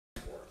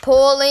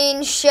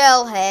Pauleen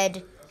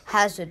Shellhead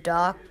has a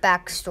dark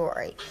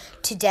backstory.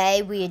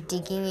 Today we are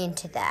digging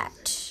into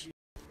that.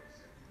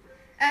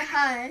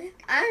 Hi,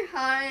 I'm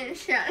Pauleen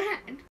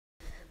Shellhead.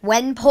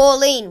 When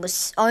Pauleen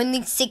was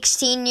only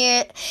 16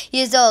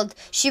 years old,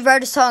 she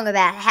wrote a song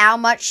about how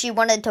much she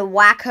wanted to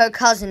whack her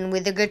cousin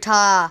with a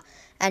guitar,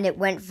 and it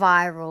went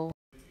viral.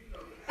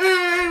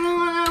 I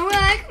wanna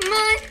whack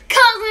my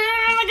cousin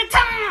with a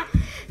guitar.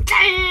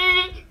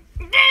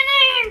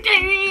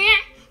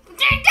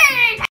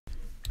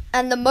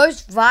 And the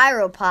most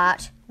viral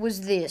part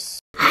was this.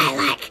 I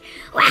like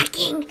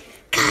whacking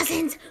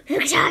cousins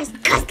with guitars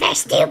because they're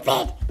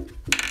stupid.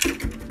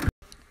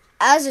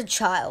 As a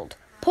child,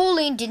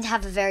 Pauleen didn't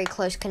have a very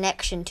close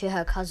connection to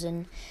her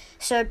cousin,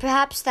 so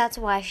perhaps that's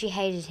why she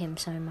hated him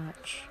so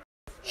much.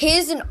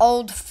 Here's an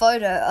old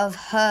photo of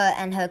her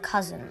and her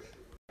cousin.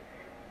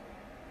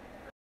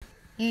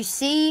 You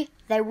see,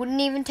 they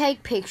wouldn't even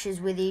take pictures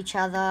with each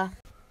other.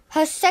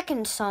 Her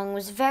second song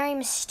was very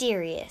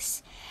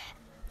mysterious.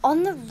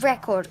 On the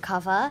record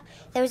cover,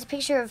 there was a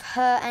picture of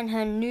her and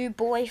her new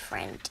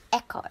boyfriend,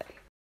 Echo.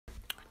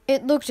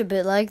 It looked a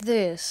bit like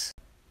this.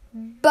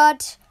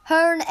 But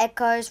her and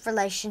Echo's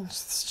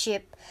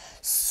relationship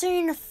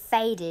soon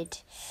faded.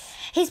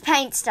 His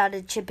paint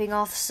started chipping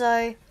off,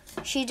 so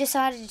she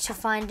decided to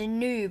find a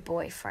new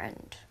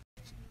boyfriend.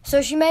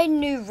 So she made a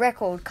new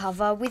record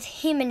cover with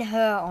him and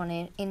her on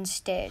it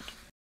instead.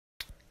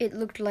 It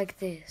looked like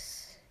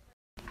this.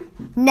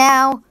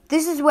 Now,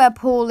 this is where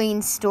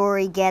Pauleen's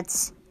story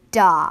gets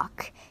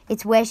dark.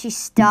 It's where she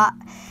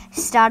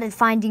started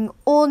finding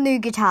all new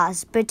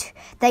guitars, but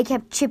they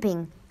kept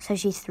chipping, so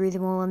she threw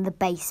them all in the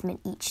basement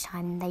each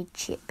time they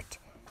chipped.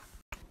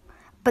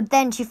 But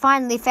then she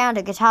finally found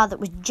a guitar that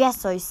was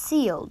gesso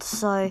sealed,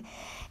 so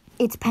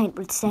its paint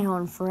would stay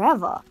on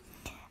forever.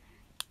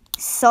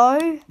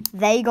 So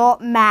they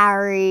got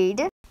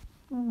married.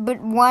 But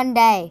one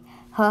day,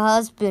 her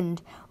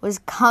husband was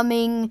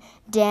coming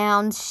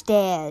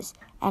downstairs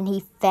and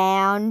he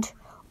found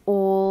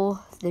all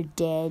the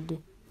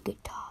dead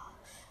guitars.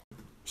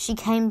 She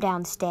came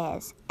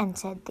downstairs and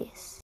said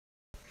this.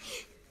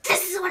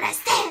 This is what I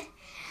said.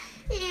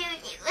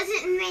 It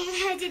wasn't me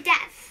who did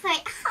that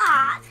fight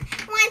hard.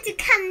 I want to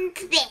come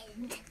to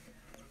bed.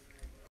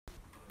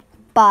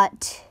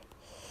 But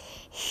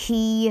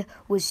he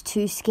was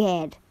too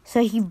scared,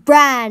 so he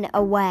ran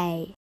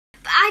away.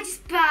 But I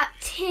just brought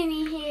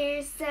Timmy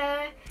here, so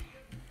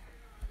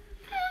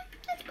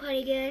that's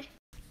pretty good.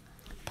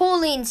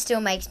 Pauleen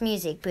still makes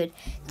music, but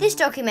this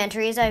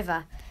documentary is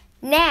over.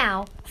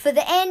 Now, for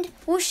the end,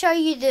 we'll show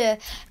you the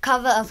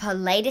cover of her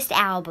latest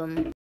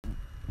album.